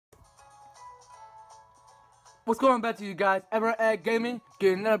What's going on back to you guys? Everett Gaming,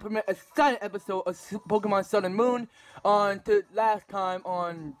 getting another premiere exciting episode of Pokemon Sun and Moon. On to last time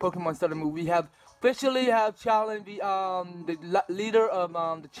on Pokemon Sun and Moon, we have officially challenged the leader of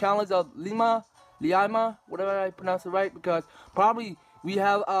the challenge of Lima, whatever I pronounce it right, because probably we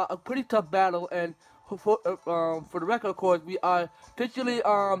have a pretty tough battle, and for the record, of course, we are officially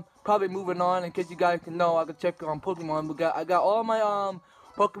probably moving on. In case you guys can know, I can check on Pokemon. I got all my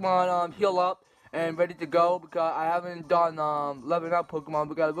Pokemon heal up and ready to go, because I haven't done leveling up Pokemon,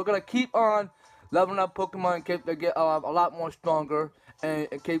 because we're gonna keep on leveling up Pokemon in case they get a lot more stronger, and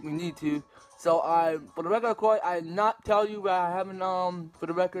in case we need to. So for the record, of course, I not tell you that I haven't for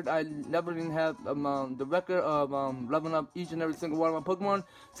the record, I never even have the record of leveling up each and every single one of my Pokemon.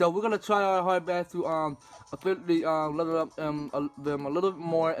 So we're gonna try our hard best to officially level up them a little bit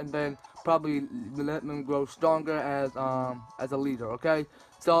more, and then probably let them grow stronger as a leader. Okay.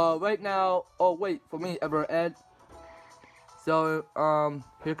 So right now, oh wait for me, Ed. So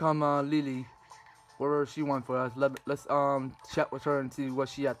here come Lily. Whatever she wants for us. Let's chat with her and see what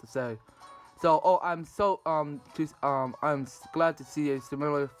she had to say. So, I'm I'm glad to see a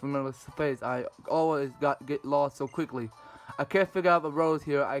familiar face. I always get lost so quickly. I can't figure out the roads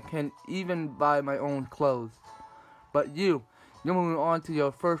here. I can't even buy my own clothes. But you're moving on to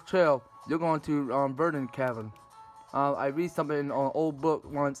your first trail. You're going to Verdant Cavern. I read something in an old book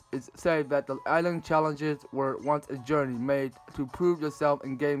once. It said that the island challenges were once a journey made to prove yourself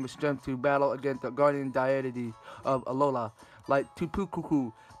and gain the strength to battle against the guardian deity of Alola, like Tupu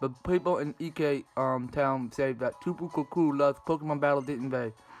Kuku. But people in Ike town say that Tupu Kuku loves Pokemon battle, didn't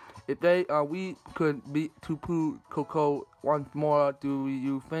they? If we could beat Tupu Koko once more, do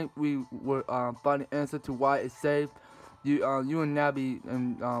you think we would find the answer to why it saved you and Nabi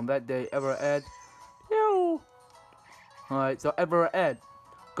and that day, Ed? Ew. Alright, so Ed,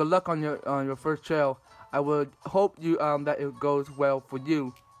 good luck on your first trail. I would hope you that it goes well for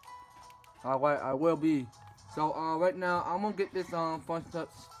you. Alright, I will be. So right now I'm gonna get this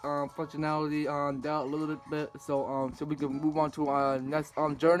functionality down a little bit, so we can move on to our next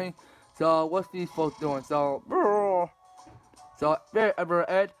journey. So what's these folks doing? So there,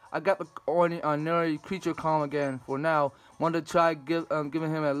 Ed, I got the ordinary creature calm again. For now, want to try giving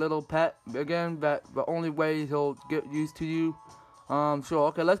him a little pet again. That the only way he'll get used to you. Sure.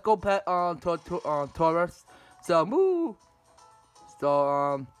 Okay, let's go pet Taurus. So moo.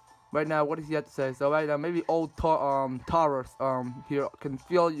 So right now, what does he have to say? So right now, maybe old Taurus here can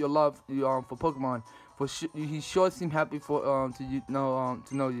feel your love for Pokemon. He sure seemed happy to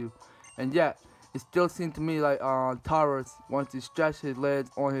know you, and yet it still seemed to me like Taurus wants to stretch his legs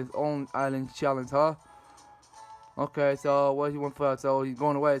on his own island challenge, huh? Okay, so what he want for? So he's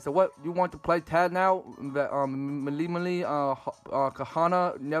going away. So what you want to play tag now? That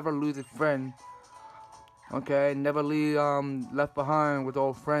Kahana never lose a friend. Okay, never leave left behind with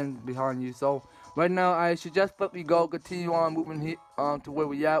old friends behind you. So right now I suggest that we continue on moving to where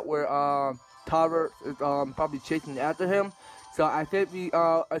we at, where Taurus is probably chasing after him. So I think we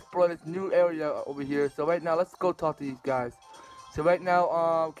explore this new area over here. So right now let's go talk to these guys. So right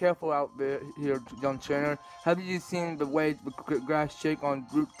now, careful out there, young trainer. Have you seen the way the grass shake on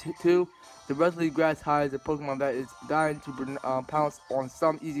Route 2? The rustly grass hides a Pokemon that is dying to pounce on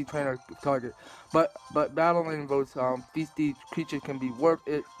some easy trainer target. But battling those feisty creatures can be worth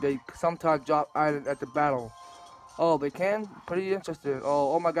it. They sometimes drop items at the battle. Oh, they can? Pretty interesting.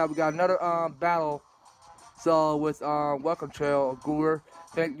 Oh my God, we got another battle. So with Welcome Trail Gooer,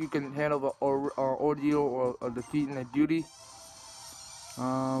 think you can handle the ordeal or defeating a beauty?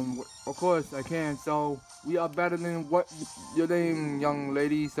 Of course I can. So we are battling what your name, young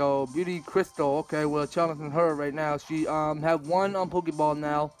lady? So Beauty Crystal. Okay, we're challenging her right now. She have one Pokeball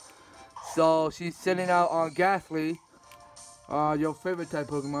now. So she's sending out on Ghastly, your favorite type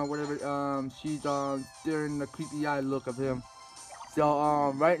Pokemon, whatever. She's staring the creepy eye look of him.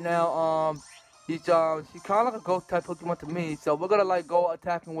 So right now he's kind of like a ghost type Pokemon to me. So we're gonna go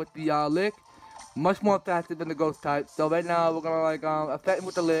attacking with the Lick. Much more faster than the ghost type. So right now we're gonna affect him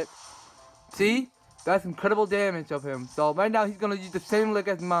with the Lick. See? That's incredible damage of him. So right now he's gonna use the same Lick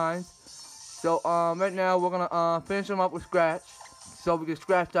as mine. So right now we're gonna finish him up with Scratch. So we can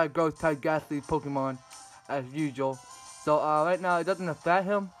scratch that ghost type Ghastly Pokemon as usual. So right now it doesn't affect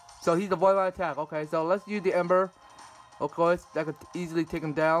him. So he's avoid my attack. Okay, so let's use the Ember. Of course, that could easily take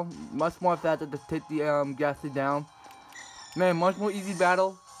him down. Much more faster to take the Ghastly down. Man, much more easy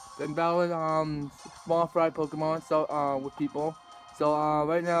battle than battling small fry Pokemon. So with people. So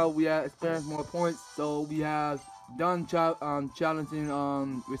right now we have experienced more points. So we have done challenging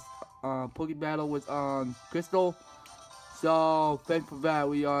with Poke Battle with Crystal. So thanks for that.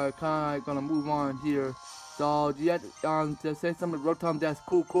 We are kind of gonna move on here So you have to say something Rotom that's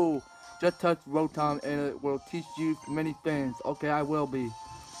cool. Just touch Rotom and it will teach you many things. Okay, I will be.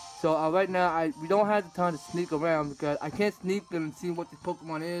 So right now we don't have the time to sneak around because I can't sneak and see what this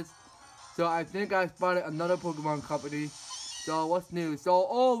Pokemon is. So I think I spotted another Pokemon company. So what's new?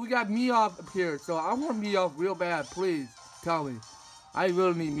 So we got Meowth up here. So I want Meowth real bad. Please tell me. I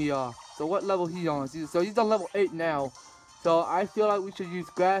really need Meowth. So what level he on? So he's on level 8 now. So I feel like we should use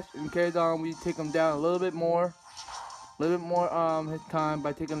Scratch in case we take him down a little bit more his time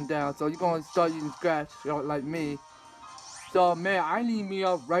by taking him down. So you're gonna start using Scratch, like me. So man, I need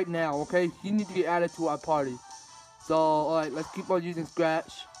Meowth right now. Okay, he needs to get added to our party. So alright, let's keep on using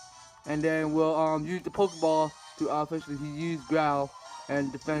Scratch, and then we'll use the Pokeball to officially use Growl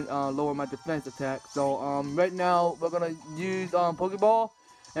and defend lower my defense attack. So right now we're gonna use Pokeball,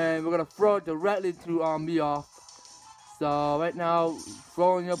 and we're gonna throw it directly to Meowth. So right now,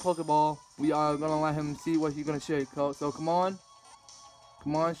 throwing your Pokeball, we are gonna let him see what he's gonna shake. So come on,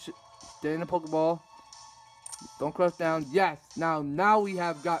 stay in the Pokeball. Don't crush down. Yes, now we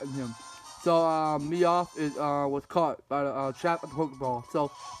have gotten him. So Meowth was caught by the trap of the Pokeball. So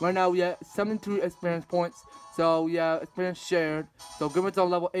right now we have 72 experience points. So we have experience shared. So Grimmer's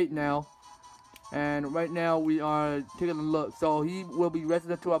on level 8 now. And right now we are taking a look. So he will be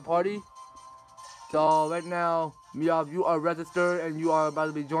registered to our party. So right now, Meowth, you are registered and you are about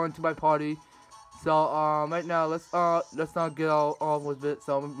to be joined to my party. So right now let's not get all off with it.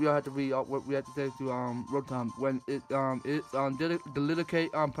 So we don't have to read what we have to say to Rotom when it's the little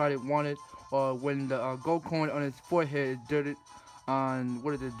Kate probably wanted, or when the gold coin on his forehead is dirted on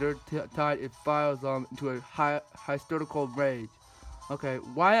dirt tide, it fires into a hysterical rage. Okay,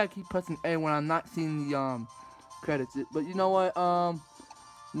 why I keep pressing A when I'm not seeing the credits? But you know what?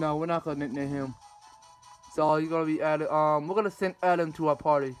 No, we're not gonna nickname him. So he's gonna be added. We're gonna send Adam to our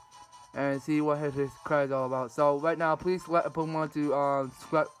party and see what his credit is all about. So right now, please select a Pokemon to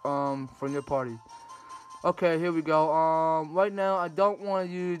select from your party. Okay, here we go. Right now I don't want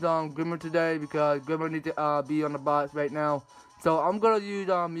to use Grimmer today because Grimmer needs to be on the box right now. So I'm gonna use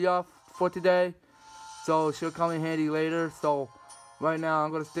Meowth for today. So she'll come in handy later. So right now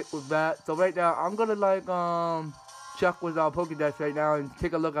I'm gonna stick with that. So right now I'm gonna check with our Pokédex right now and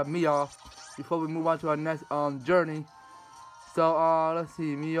take a look at Meowth before we move on to our next journey. So let's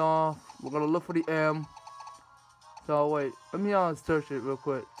see, Meowth. We're gonna look for the M. So wait, let me search it real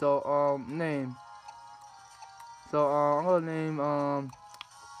quick. So name. So I'm gonna name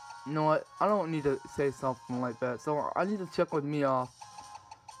you know what? I don't need to say something like that. So I need to check with Meowth.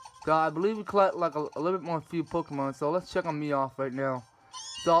 So I believe we collect like a little bit more few Pokemon. So let's check on Meowth right now.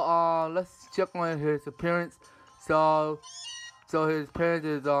 So let's check on his appearance. So his parents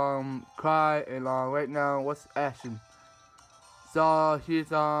is Cry and right now what's Ashen. So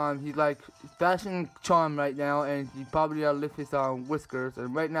he's like fashion charm right now, and he probably lift his whiskers,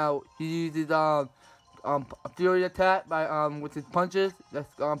 and right now he uses a Fury attack by with his punches. That's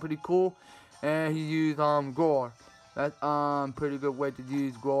pretty cool, and he used Gore. That's pretty good way to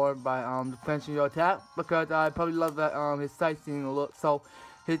use Gore by defending your attack, because I probably love that his sightseeing look. So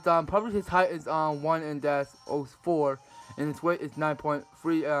his probably his height is 1.04, and his weight is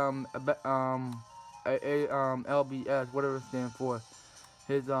 9.3 lbs, whatever it stands for.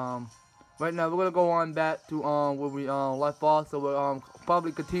 His right now we're gonna go on back to where we left off. So we'll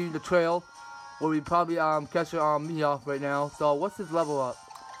probably continue the trail where we probably catch Meowth right now. So what's his level up?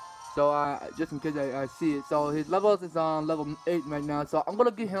 So just in case I see it. So his level is on level 8 right now. So I'm gonna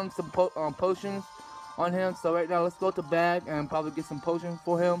give him some potions on him. So right now let's go to bag and probably get some potions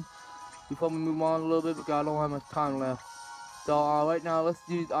for him before we move on a little bit, because I don't have much time left. So right now let's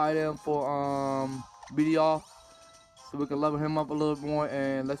use item for BDR, so we can level him up a little more,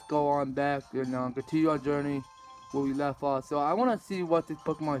 and let's go on back and continue our journey where we left off. So I want to see what this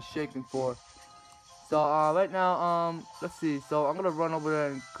Pokemon is shaking for. So right now let's see. So I'm gonna run over there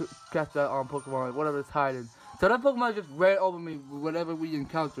and catch that Pokemon, whatever it's hiding. So that Pokemon just ran over me whatever we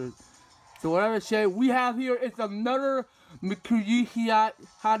encountered. So whatever shade we have here, it's another Makuhita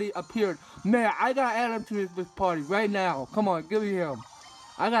appeared. Man, I gotta add him to this party right now. Come on, give me him.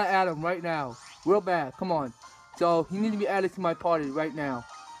 I gotta add him right now. Real bad, come on. So he needs to be added to my party right now,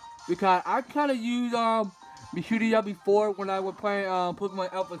 because I kinda used Makuhita before when I was playing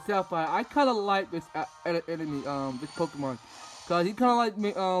Pokemon Alpha Sapphire. I kinda like this enemy, this Pokemon, cause he kinda like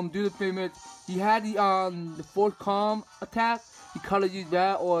me do the famous. He had the fourth calm attack. He kinda used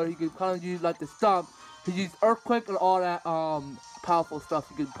that, or he could kinda use like the stomp. He used Earthquake and all that powerful stuff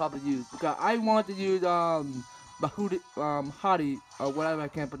he could probably use. Because I want to use Hadi or whatever, I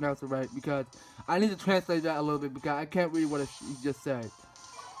can't pronounce it right, because I need to translate that a little bit because I can't read what he just said.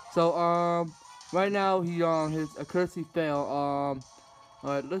 So right now he his accuracy fail.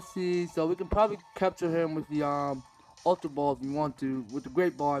 Alright, let's see. So we can probably capture him with the Ultra Ball if we want to, with the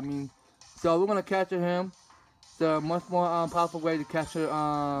Great Ball, I mean. So we're gonna capture him. It's a much more powerful way to capture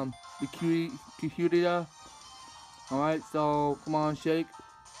the Makuhita. Alright, so come on, shake.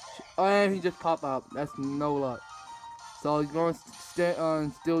 Oh, and he just popped out. That's no luck. So he's going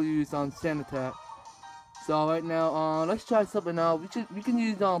to still use Sand Attack. So right now, let's try something out. We can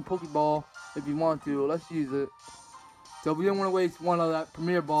use Pokeball if you want to. Let's use it. So we don't want to waste one of that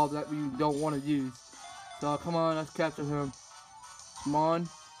Premier Ball that we don't want to use. So come on, let's capture him. Come on.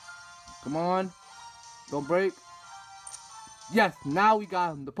 Come on. Don't break. Yes, now we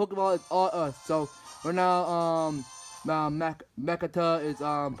got him. The Pokeball is all us. So right now, Makuhita is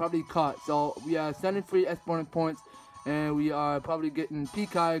probably caught. So we are sending free Exponent points, and we are probably getting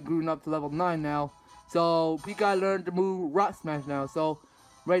Pikai grown up to level 9 now. So Pikai learned to move Rock Smash now. So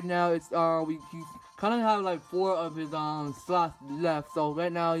right now it's he kind of have like 4 of his slots left. So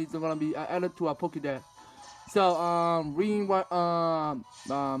right now he's gonna be added to our Pokédex. So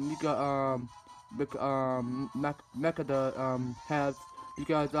Makuhita has,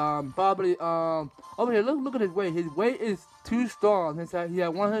 because probably over here, look at his weight. His weight is too strong. He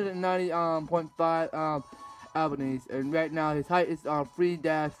had 190.5 Albanese, and right now his height is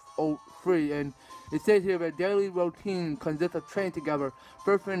 3-03, and it says here that daily routine consists of training together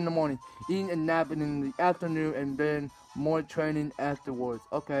first thing in the morning, eating and napping in the afternoon, and then more training afterwards.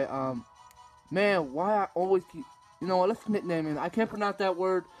 Okay, man, why I always keep, you know what, let's nickname him. I can't pronounce that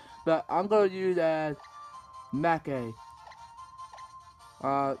word, but I'm gonna use as Make.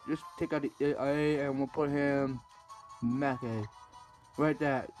 Just take out the A and we'll put him Make. Right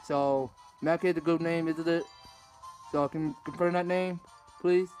there. So Make is a good name, isn't it? So can you confirm that name,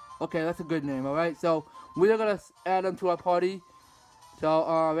 please? Okay, that's a good name, alright? So we're gonna add him to our party. So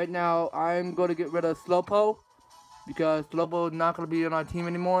right now I'm gonna get rid of Slowpoke, because Slowpoke is not gonna be on our team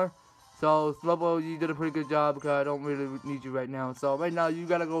anymore. So Slowpoke, you did a pretty good job, because I don't really need you right now. So right now you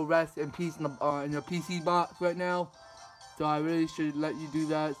gotta go rest in peace in your PC box right now. So I really should let you do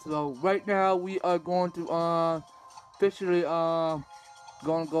that. So right now we are going to officially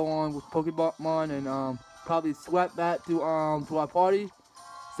gonna go on with Pokemon and probably swap back to our party.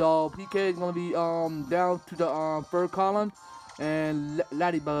 So PK is gonna be down to the third column, and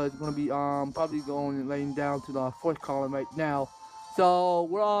Ladybug is gonna be probably laying down to the fourth column right now. So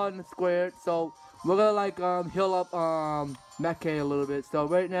we're on the square. So we're gonna like heal up Make a little bit. So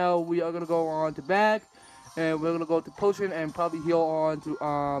right now we are gonna go on to Bag, and we're gonna go to Potion and probably heal on to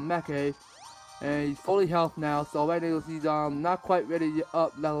Make. And he's fully health now. So right now he's not quite ready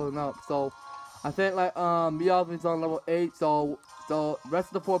to leveling up. So I think like Meowth is on level 8. So rest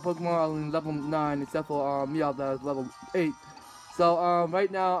of the 4 Pokemon are on level 9 except for Meowth that is level 8. So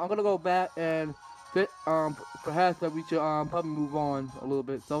right now I'm gonna go back and perhaps that we should probably move on a little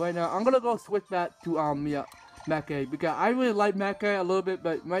bit. So right now I'm gonna go switch back to Make, because I really like Make a little bit,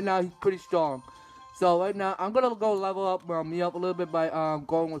 but right now he's pretty strong. So right now I'm gonna go level up Meowth a little bit by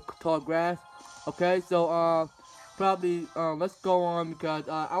going with Tall Grass. Okay, so probably let's go on, because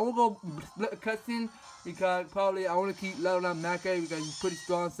I will go split a cutscene, because probably I want to keep leveling up Make because he's pretty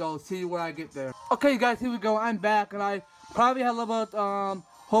strong. So see where I get there. Okay, guys, here we go. I'm back, and I probably have leveled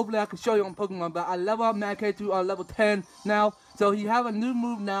hopefully I can show you on Pokemon, but I level up Make to level 10 now. So he have a new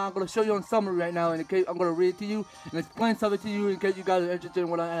move now. I'm gonna show you on summary right now, in case I'm gonna read it to you and explain something to you in case you guys are interested in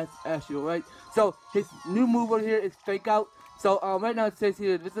what I ask you. Right? So his new move over here is Fake Out. So right now it says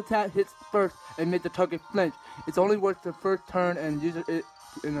here, this attack hits first and makes the target flinch. It's only works the first turn and uses it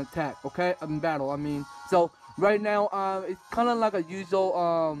in attack, okay? In battle, I mean. So right now it's kind of like a usual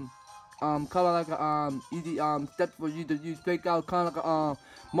kind of like a easy step for you to use Fake Out, kind of like a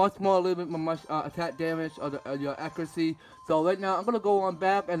much more, a little bit more attack damage or your accuracy. So right now I'm gonna go on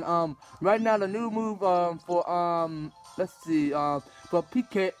back, and right now the new move for let's see for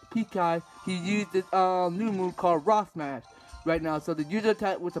Pikai, he used this new move called Rock Smash right now. So the user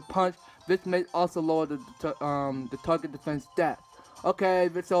attack with a punch. This may also lower the target defense stat. Okay,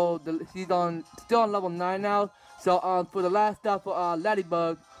 so he's still on level 9 now. So for the last stop for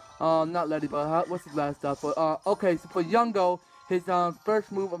Ladybug, not Ladybug, what's his last stop for? Okay, so for Yungo, his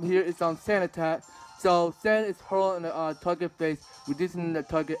first move up here is Sand Attack. So Sand is hurled in the target face, reducing the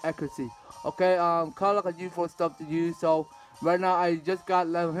target accuracy. Okay, kind of like a useful stuff to use. So right now I just got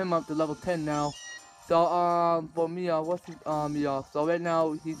him up to level 10 now. So for Meowth, what's his Meowth? So right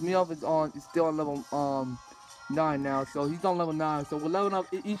now Meowth is still on level 9 now. So he's on level 9. So we're leveling up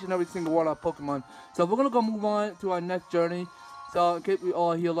each and every single one of our Pokemon. So we're gonna go move on to our next journey. So in case we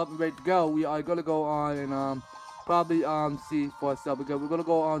all heal up and ready to go, we are gonna go on and probably see for ourselves, because we're gonna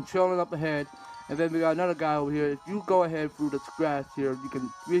go on trailing up ahead, And then we got another guy over here. If you go ahead through the grass here, you can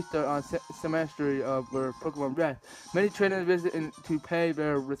reach the cemetery of where Pokemon rest. Many trainers visit to pay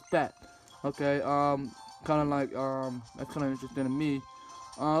their respect. Okay, kind of like, that's kind of interesting to me.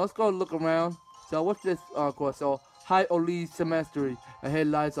 Let's go look around. So what's this course? So High Oli Cemetery. Ahead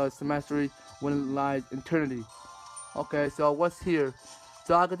lies a cemetery, when lies eternity. Okay, so what's here?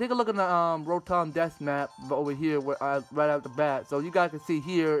 So I can take a look at the Rotom Death map over here, right out the bat. So you guys can see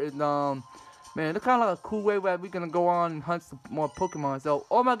here is man, it's kind of like a cool way where we're gonna go on and hunt some more Pokemon. So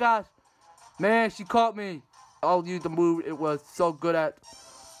oh my gosh, man, she caught me. I'll use the move it was so good at.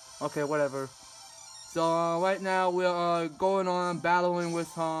 Okay, whatever. So right now we're going on battling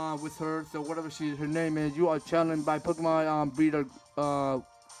with her. So whatever her name is, you are challenged by Pokemon breeder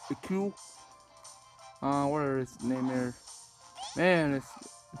Q. What is his name here? Man, it's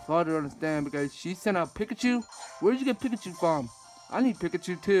hard to understand because she sent out Pikachu. Where did you get Pikachu from? I need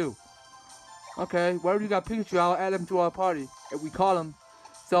Pikachu too. Okay, wherever you got Pikachu, I'll add him to our party if we call him.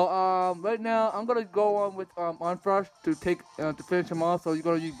 So right now I'm gonna go on with Onfrush to finish him off. So you're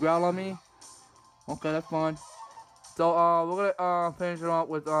gonna use Growl on me. Okay, that's fine. So we're gonna finish it off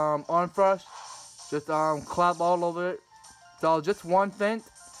with Onfrush. Just clap all over it. So just one feint,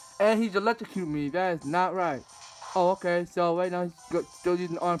 and he's electrocute me. That is not right. Oh, okay. So right now he's still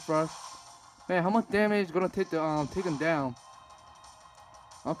using Onfrush. Man, how much damage is gonna take to take him down?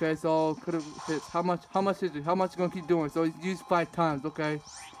 Okay, so could have hit. How much is it? How much gonna keep doing? So he's used 5 times. Okay.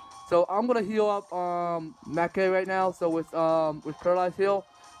 So I'm gonna heal up Mackay right now. So with Paralyzed Heal.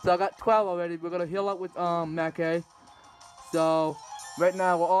 So I got 12 already. We're gonna heal up with Mackay. So right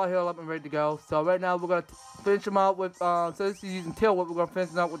now we're all healed up and ready to go. So right now we're gonna finish him out with so this is using Tail Whip. We're gonna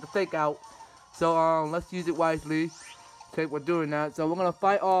finish him out with the Fake Out. So let's use it wisely. Okay, we're doing that. So we're gonna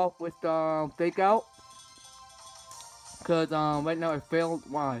fight off with Fake Out. Cause right now it failed.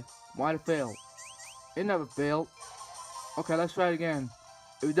 Why? Why it failed? It never failed. Okay, let's try it again.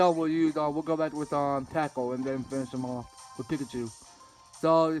 If we don't, we'll go back with Tackle and then finish him off with Pikachu.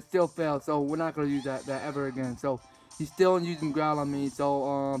 So it still failed. So we're not gonna use that ever again. So he's still using Growl on me.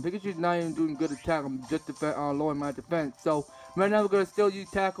 So Pikachu's not even doing good attack. I'm just lowering my defense. So right now we're gonna still use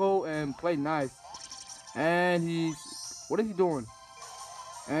Tackle and play nice. And what is he doing?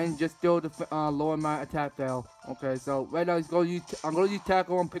 And just still lowering my attack fail. Okay, so right now I'm gonna use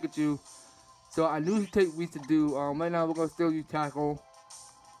Tackle on Pikachu. So I knew he'd take weeks to do. Right now we're gonna still use Tackle.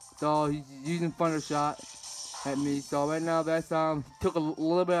 So he's using Thunder Shot at me. So right now that's took a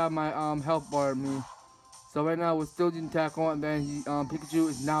little bit out of my health bar at me. So right now we're still using Tackle, and then Pikachu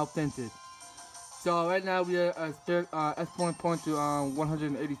is now feinted. So right now we are exploring point to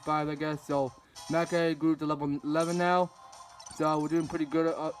 185, I guess. So Mackay grew to level 11 now. So we're doing pretty good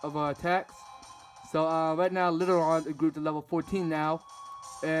of our attacks. So right now Litteron it grew to level 14 now,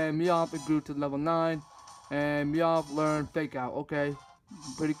 and Meowth it grew to level 9, and Meowth learned Fake Out. Okay,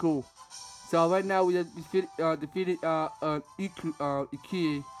 pretty cool. So right now we defeated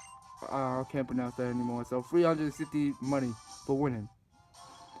Iki. I can't pronounce that anymore. So 360 money for winning.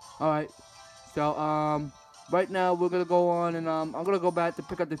 All right. So right now we're gonna go on and I'm gonna go back to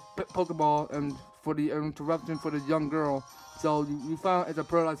pick up the Pokeball and for the interruption for the young girl. So we found it's a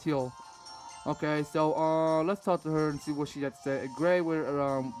Paralyzed Heal. Okay, so let's talk to her and see what she has to say. A gray where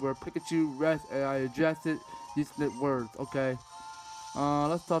Pikachu rests, and I addressed it using words. Okay.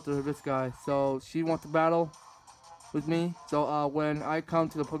 Let's talk to this guy. So she wants to battle with me. So when I come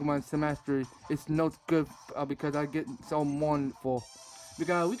to the Pokemon Cemetery, it's no good because I get so mournful.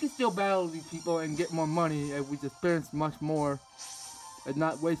 Because we can still battle these people and get more money if we experience much more and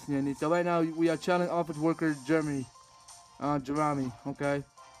not wasting any. So right now we are challenging office worker Jeremy. Okay,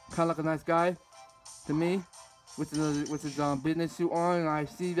 kind of like a nice guy to me, with his business suit on, and I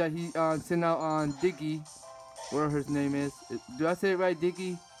see that he sent out on Diggy, whatever his name is. Do I say it right,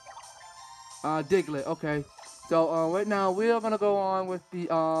 Diggy? Diglett. Okay. So right now we are gonna go on with the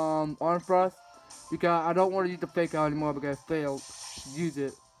Onfrush because I don't want to use the Fake Out anymore because I failed to use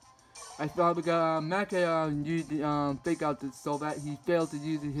it. I thought because Mackay used the Fake Out so that he failed to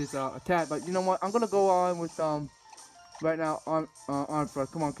use his attack. But you know what? I'm gonna go on with right now on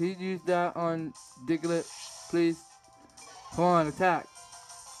Onfrush. Come on, can you use that on Diglett, please? Come on, attack.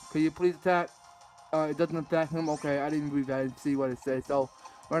 Can you please attack? It doesn't attack him. Okay, I didn't read that. I didn't see what it says. So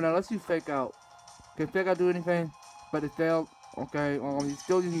right now let's use Fake Out. Can Fake Out do anything? But it failed. Okay, he's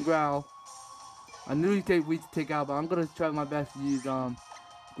still using Growl. I knew he'd take weak to take out, but I'm gonna try my best to use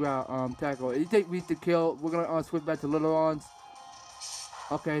Growl Tackle. He take weak to kill. We're gonna switch back to Litterons.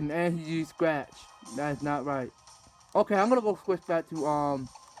 Okay, and he used Scratch. That is not right. Okay, I'm gonna go switch back to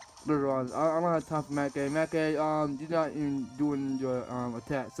Litterons. I don't have time for Mackay. Mackay, you're not even doing your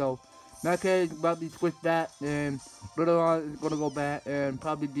attack. So Mackay is about to be switched back, and Littlon is gonna go back and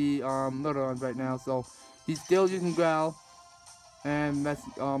probably be Littlon right now. So he's still using Growl, and that's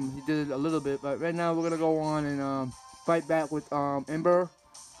he did it a little bit, but right now we're gonna go on and fight back with Ember,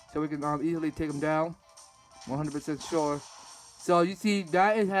 so we can easily take him down. 100% sure. So you see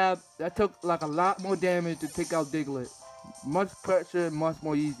that took like a lot more damage to take out Diglett. Much pressure, much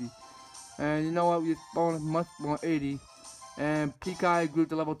more easy. And you know what? We spawned much more 80. And Peakai grew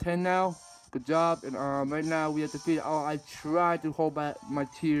to level 10 now. Good job. And right now we have to defeat. Oh, I tried to hold back my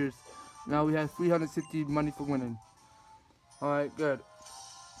tears. Now we have 360 money for winning. Alright, good.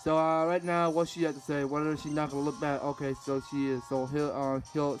 So right now, what she had to say? Whether she's not gonna look back? Okay, so she is. So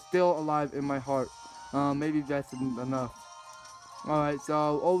he'll still alive in my heart. Maybe that's enough. Alright,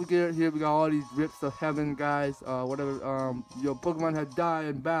 so over here we got all these rips of heaven, guys. Whatever your Pokemon have died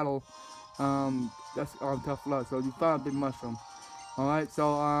in battle, that's tough luck. So you found a big mushroom. Alright,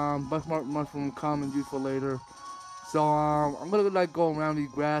 so birthmark mushroom common useful later. So I'm gonna like go around these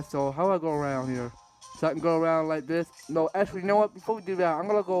grass. So how do I go around here? So I can go around like this. No, actually, you know what? Before we do that, I'm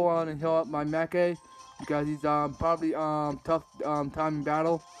gonna go on and heal up my Mackay because he's probably tough time in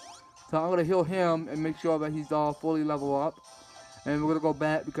battle. So I'm gonna heal him and make sure that he's all fully level up. And we're gonna go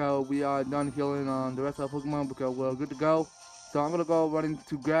back because we are done healing on the rest of our Pokemon because we're good to go. So I'm gonna go running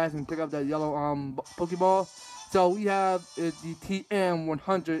to grass and pick up that yellow Pokeball. So we have the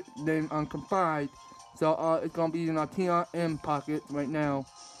TM100 named Confined. So it's gonna be in our TM pocket right now.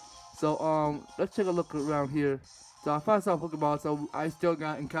 So let's take a look around here. So I found some Pokeball. So I still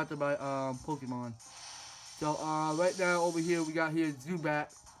got encountered by Pokemon. So right now over here we got here Zubat.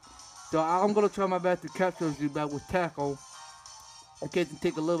 So I'm gonna try my best to capture Zubat with Tackle. In case it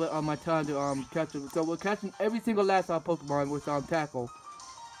take a little bit of my time to catch it. So we're catching every single last of our Pokemon with Tackle.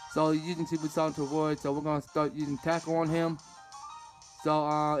 So using Super Sonic to avoid. So we're gonna start using Tackle on him.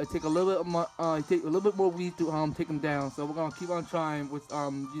 So it take a little bit more weed to take him down. So we're gonna keep on trying with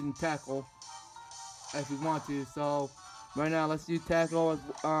using Tackle if we want to. So right now let's use Tackle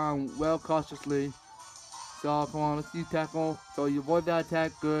well cautiously. So come on, let's use Tackle. So you avoid that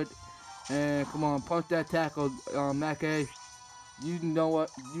attack, good. And come on, punch that Tackle, Mackay. You know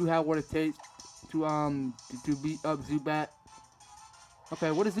what? You have what it takes to beat up Zubat. Okay,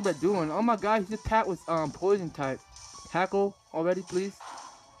 what is Zubat doing? Oh my God, he's attacked with poison type. Tackle already, please.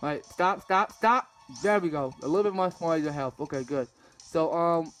 Alright, stop. There we go. A little bit much more of your health. Okay, good.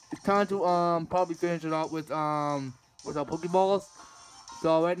 So it's time to probably finish it out with our Pokeballs.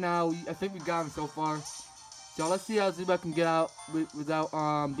 So right now I think we got him so far. So let's see how Zubat can get out without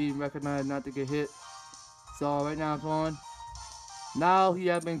being recognized, not to get hit. So right now, come on. Now he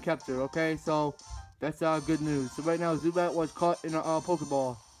has been captured, okay? So that's good news. So right now Zubat was caught in a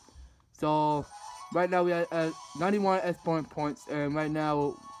Pokeball. So right now we have 91 S points, and right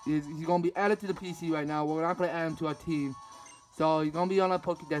now he's gonna be added to the PC right now. We're not gonna add him to our team. So he's gonna be on our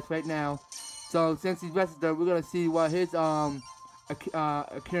Pokédex right now. So since he's registered, we're gonna see what his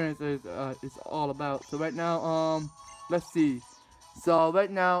appearance is all about. So right now let's see. So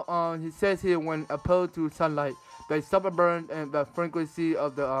right now he says here when opposed to sunlight, the summer burn and the frequency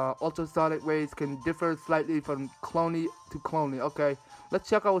of the ultrasonic rays can differ slightly from clone to clone. Okay, let's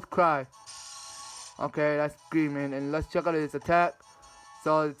check out his cry. Okay, that's screaming, and let's check out his attack.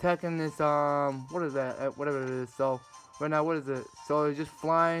 So attacking is what is that? Whatever it is. So right now, what is it? So it's just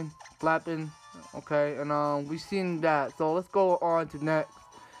flying, flapping. Okay, and we've seen that. So let's go on to next.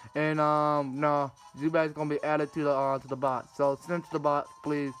 And no, Zubat is gonna be added to the bot. So send it to the bot,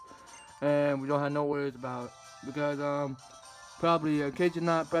 please. And we don't have no worries about it. Because probably in case you're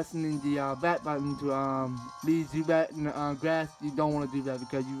not pressing the back button to leave Zubat in the grass, you don't want to do that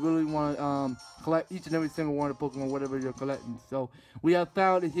because you really want to collect each and every single one of the Pokemon, whatever you're collecting. So we have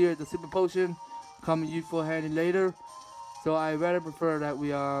found it here, the Super Potion, coming useful handy later. So I rather prefer that we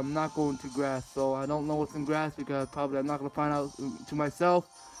not going to grass. So I don't know what's in grass because probably I'm not gonna find out to myself.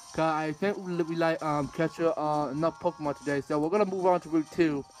 Cause I think we like capture enough Pokemon today. So we're gonna move on to Route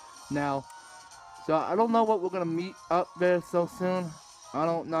 2 now. So I don't know what we're gonna meet up there so soon. I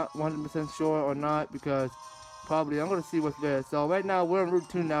don't not 100% sure or not because probably I'm gonna see what's there. So right now we're on Route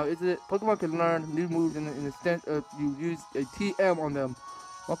 2 now. Is it Pokemon can learn new moves in the extent if you use a TM on them?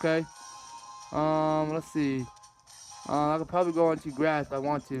 Okay. Let's see. I could probably go into grass if I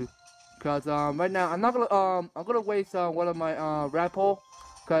want to. Cause right now I'm gonna waste one of my Rapple.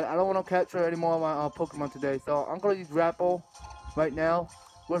 Cause I don't want to capture any more of my Pokemon today. So I'm gonna use Rapple right now.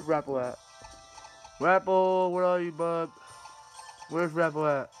 Where's Rapple at? Rapple, where are you, bud? Where's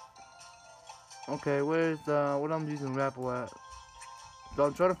Rapple at? Okay, where's what I'm using Rapple at? So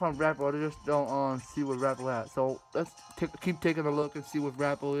I'm trying to find Rapple. I just don't see where Rapple at. So let's keep taking a look and see what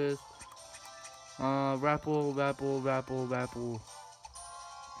Rapple is. Rapple.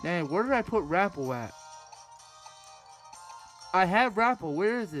 Dang, where did I put Rapple at? I have Rapple.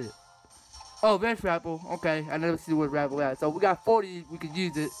 Where is it? Oh, there's Rapple. Okay, I never see where Rapple at. So we got 40. We could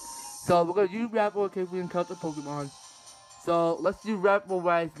use it. So we're gonna use Rapple in case we can count the Pokemon. So let's do Rapple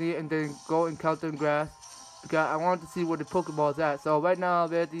wisely and then go and count them grass because I wanted to see where the Pokeball's at. So right now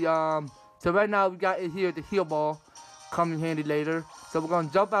we're at the So right now we got it here, the heal ball, coming handy later. So we're gonna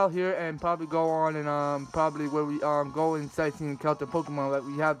jump out here and probably go on and probably where we go and sightseeing and count the Pokemon. Like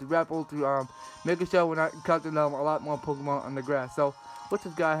we have the Rapple to making sure we're not counting a lot more Pokemon on the grass. So what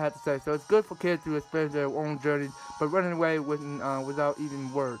this guy had to say. So it's good for kids to experience their own journey, but running away without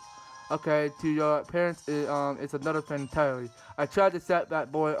even words. Okay, to your parents, it's another thing entirely. I tried to set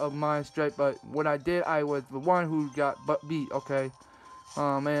that boy of mine straight, but when I did, I was the one who got beat. Okay.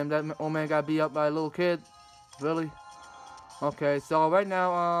 Oh man, that old man got beat up by a little kid. Really? Okay, so right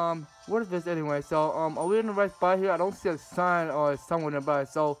now, what is this anyway? So, are we in the right spot here? I don't see a sign or someone nearby.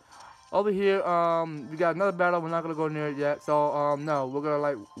 So, over here, we got another battle. We're not gonna go near it yet. So, no, we're gonna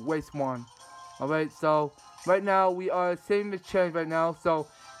like waste one. Alright, so right now we are saving the challenge right now. So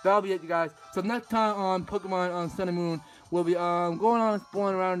that'll be it, you guys. So next time on Pokemon on Sun and Moon, we'll be going on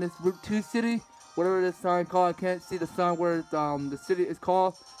exploring around this Route 2 city. Whatever this sign called, I can't see the sign where the city is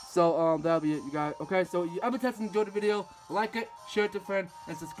called. So that'll be it, you guys. Okay, so you Avatastic enjoyed the video, like it, share it to a friend,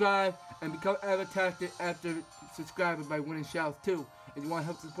 and subscribe, and become Avatastic after subscribing by winning shoutouts too. If you want to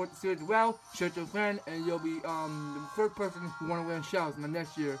help support the series as well, share it to a friend, and you'll be the first person who want to win shoutouts in the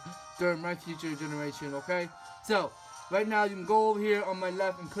next year during my future generation. Okay, so right now you can go over here on my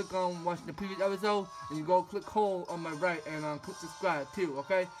left and click on watching the previous episode, and you go click hold on my right and click subscribe too.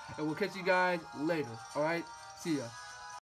 Okay, and we'll catch you guys later. All right, see ya.